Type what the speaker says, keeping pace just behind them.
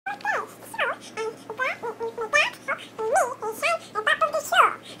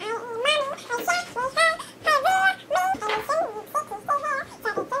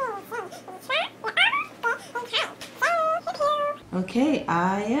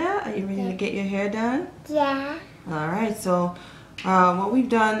Aya, are you ready to get your hair done? Yeah. Alright, so what we've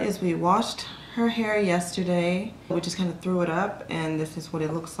done is we washed her hair yesterday. We just kind of threw it up, and this is what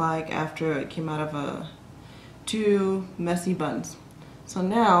it looks like after it came out of two messy buns. So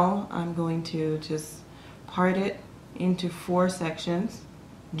now I'm going to just part it into 4 sections,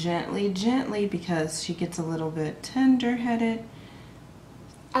 gently, because she gets a little bit tender-headed.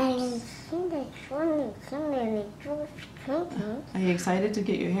 Are you excited to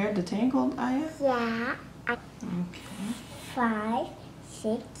get your hair detangled, Aya? Yeah. Okay. 5,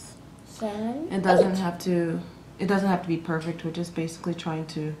 6, 7. It doesn't have to be perfect. We're just basically trying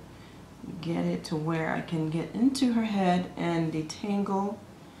to get it to where I can get into her head and detangle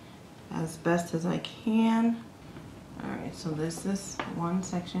as best as I can. Alright, so this is 1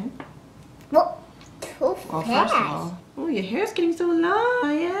 section. Well, first of all, oh, your hair's getting so long,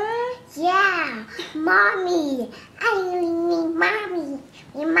 Aya. Yeah, mommy. I need mommy.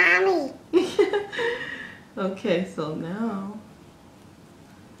 Your mommy. Okay, so now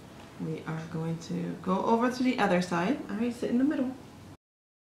we are going to go over to the other side. Alright, sit in the middle.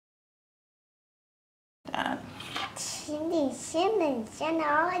 That. Shimmy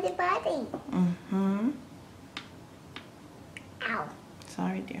all the body. Mm-hmm. Ow.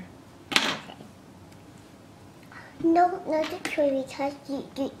 Sorry, dear. Okay. No, not the tree, because you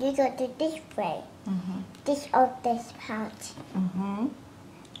got to this way. Mm-hmm. This of this part. Mm-hmm.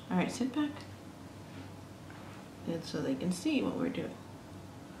 Alright, sit back. And so they can see what we're doing.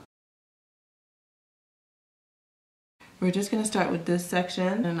 We're just going to start with this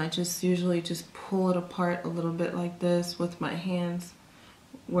section, and I just usually just pull it apart a little bit like this with my hands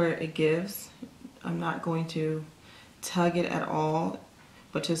where it gives. I'm not going to tug it at all,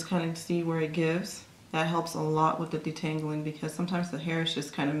 but just kind of see where it gives. That helps a lot with the detangling, because sometimes the hair is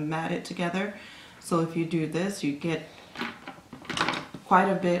just kind of matted together. So if you do this, you get quite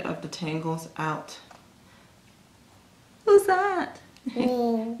a bit of the tangles out. Who's that?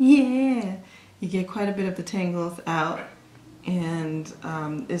 Yeah. You get quite a bit of the tangles out, and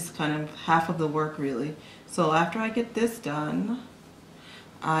it's kind of half of the work really. So after I get this done,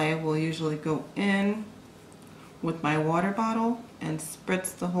 I will usually go in with my water bottle and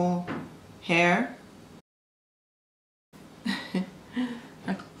spritz the whole hair.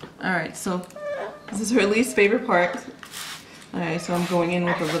 Alright, so this is her least favorite part. Alright, so I'm going in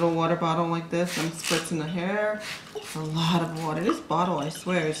with a little water bottle like this. I'm spritzing the hair. A lot of water. This bottle, I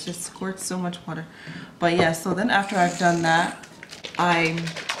swear, it just squirts so much water. But yeah, so then after I've done that, I'm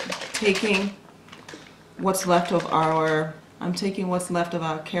taking what's left of our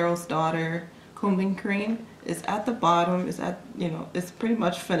Carol's Daughter combing cream. It's at the bottom. It's pretty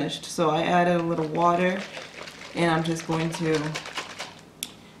much finished. So I added a little water, and I'm just going to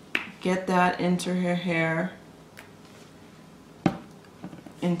get that into her hair,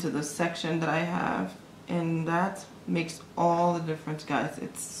 into the section that I have, and that makes all the difference, guys.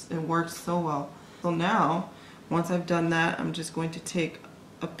 It works so well. So now, once I've done that, I'm just going to take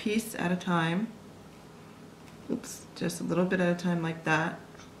a piece at a time. Oops, just a little bit at a time like that.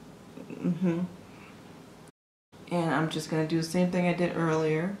 And I'm just going to do the same thing I did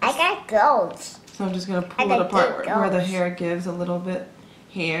earlier. I got goats. So I'm just going to pull it apart where the hair gives a little bit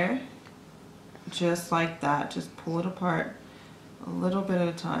here. Just like that. Just pull it apart a little bit at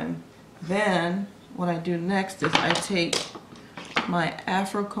a time. Then what I do next is I take my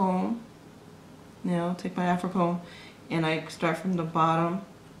afro comb, and I start from the bottom,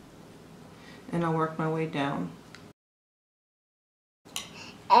 and I work my way down.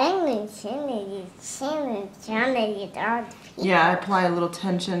 Yeah, I apply a little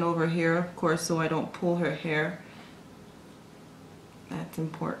tension over here, of course, so I don't pull her hair. That's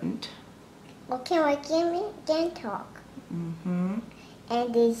important. Okay, well, give me then talk.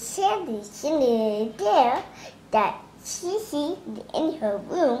 And they said there that she sees in her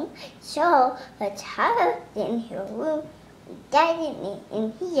room, so her child in her room, that is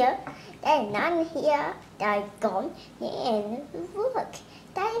in here, that is not in here, that is gone, and look,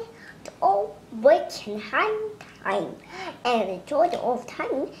 that is the old witch and hand time, and the joy of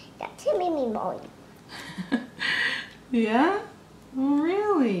time, that's me more. Yeah?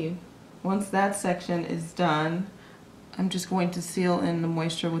 Really? Once that section is done, I'm just going to seal in the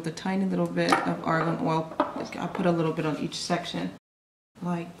moisture with a tiny little bit of argan oil. I put a little bit on each section,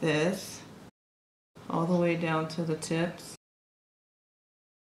 like this, all the way down to the tips.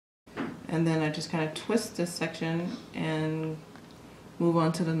 And then I just kind of twist this section and move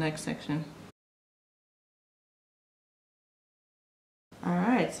on to the next section.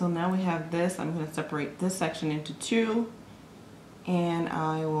 Alright, so now we have this. I'm going to separate this section into 2, and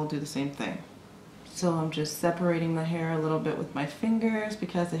I will do the same thing. So I'm just separating the hair a little bit with my fingers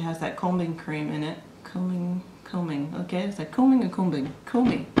because it has that combing cream in it. Combing, okay? It's like combing or combing.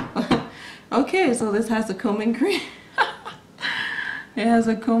 Okay, so this has a combing cream. It has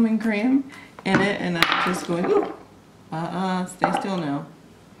a combing cream in it, and I'm just going, stay still now.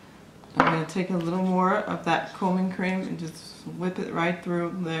 I'm going to take a little more of that combing cream and just whip it right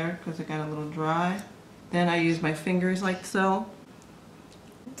through there because it got a little dry. Then I use my fingers like so.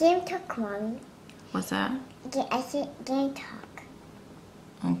 Game talk, Mommy. What's that? I said game talk.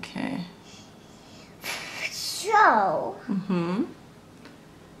 Okay. So.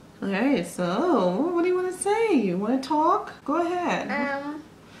 Alright, so what do you want to say? You want to talk? Go ahead. I'm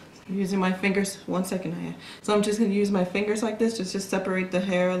using my fingers. 1 second, Aya. So I'm just going to use my fingers like this, just separate the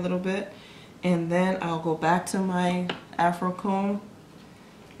hair a little bit. And then I'll go back to my afro comb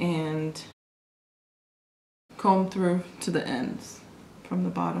and comb through to the ends from the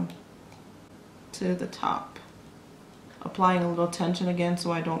bottom to the top, applying a little tension again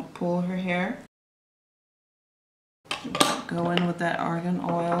so I don't pull her hair. Go in with that argan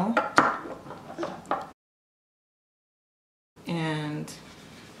oil and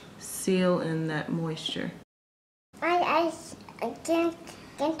seal in that moisture. I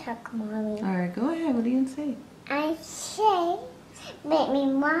can't talk, Mommy. Alright, go ahead. What do you say? I say, make me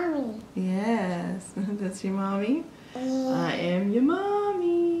Mommy. Yes, that's your mommy. Yeah. I am your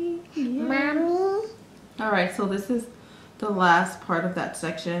mommy. Yeah. Mommy. Alright, so this is the last part of that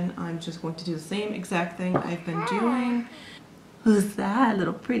section. I'm just going to do the same exact thing I've been doing. Who's that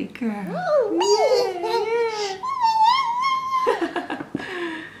little pretty girl? Yeah.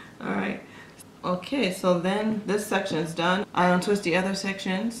 Alright. Okay, so then this section is done. I untwist the other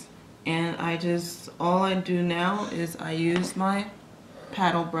sections, and all I do now is I use my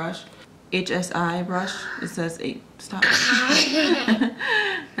paddle brush. HSI brush. It says 8. Stop.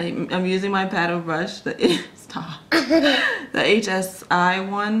 I'm using my paddle brush. Stop. The HSI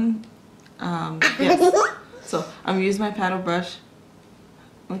one. Yes. So I'm using my paddle brush.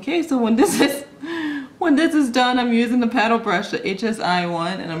 Okay. So when this is done, I'm using the paddle brush, the HSI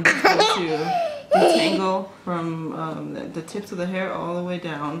one, and I'm just going to detangle from the tips of the hair all the way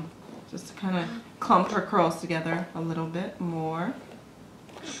down, just to kind of clump her curls together a little bit more.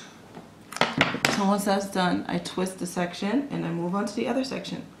 So once that's done, I twist the section and I move on to the other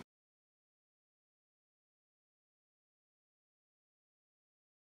section.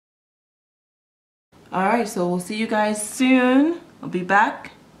 Alright, so we'll see you guys soon. I'll be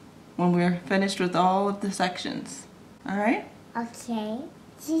back when we're finished with all of the sections. Alright? Okay.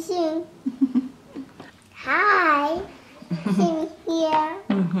 See you soon. Hi. See me here.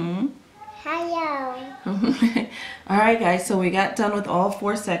 Hello. Alright guys, so we got done with all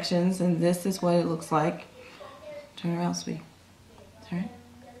 4 sections, and this is what it looks like. Turn around, sweetie. Turn.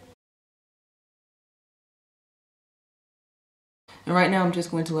 And right now I'm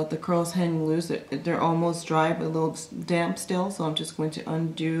just going to let the curls hang loose. They're almost dry but a little damp still, so I'm just going to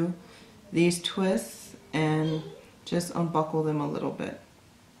undo these twists and just unbuckle them a little bit.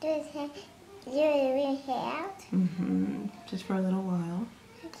 Do your hair? Just for a little while.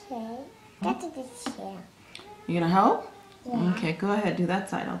 Okay. Get to this hair. You gonna help? Yeah. Okay, go ahead, do that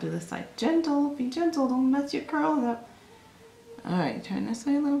side. I'll do this side. Gentle, be gentle, don't mess your curls up. Alright, turn this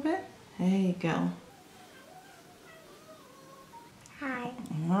way a little bit. There you go. Hi.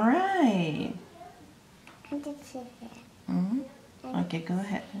 Alright. And this hair. Okay, go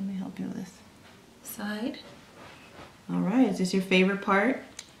ahead. Let me help you with this side. Alright, is this your favorite part?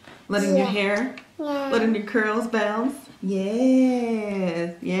 Letting your hair, letting your curls bounce?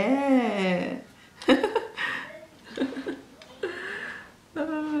 Yes, yeah.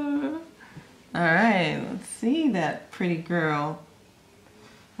 Alright, let's see that pretty girl.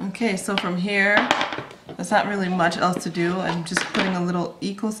 Okay, so from here, there's not really much else to do. I'm just putting a little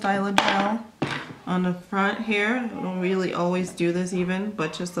Eco Styler gel on the front here. I don't really always do this even,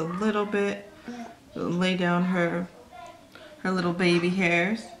 but just a little bit. Lay down her little baby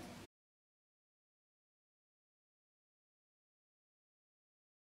hairs.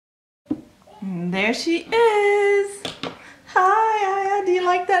 And there she is. Hi, Aya. Do you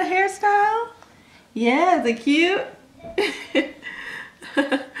like that hairstyle? Yeah, is it cute?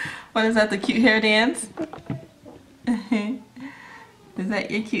 What is that, the cute hair dance? Is that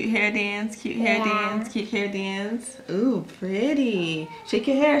your cute hair dance? Cute hair dance, cute hair dance. Ooh, pretty. Shake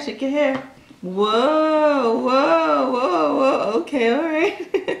your hair, shake your hair. Whoa, whoa, whoa, whoa. Okay, all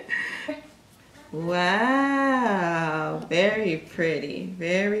right. Wow, very pretty,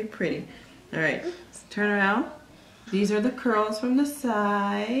 very pretty. All right, let's turn around. These are the curls from the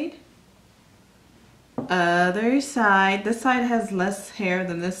side. Other side. This side has less hair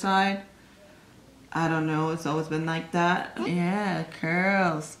than this side. I don't know, it's always been like that. Yeah,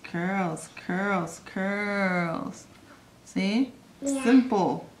 curls, curls, curls, curls. See? Yeah.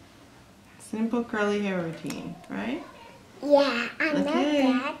 Simple. Simple curly hair routine, right? Yeah, I Okay.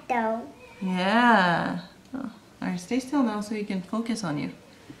 love that though. Yeah. Oh. Alright, stay still now so you can focus on you.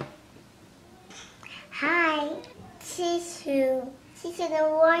 Hi, Sisu. Sisu the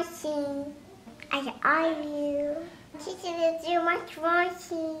washing. I love you. Sisu the too much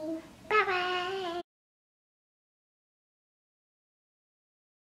washing. Bye bye.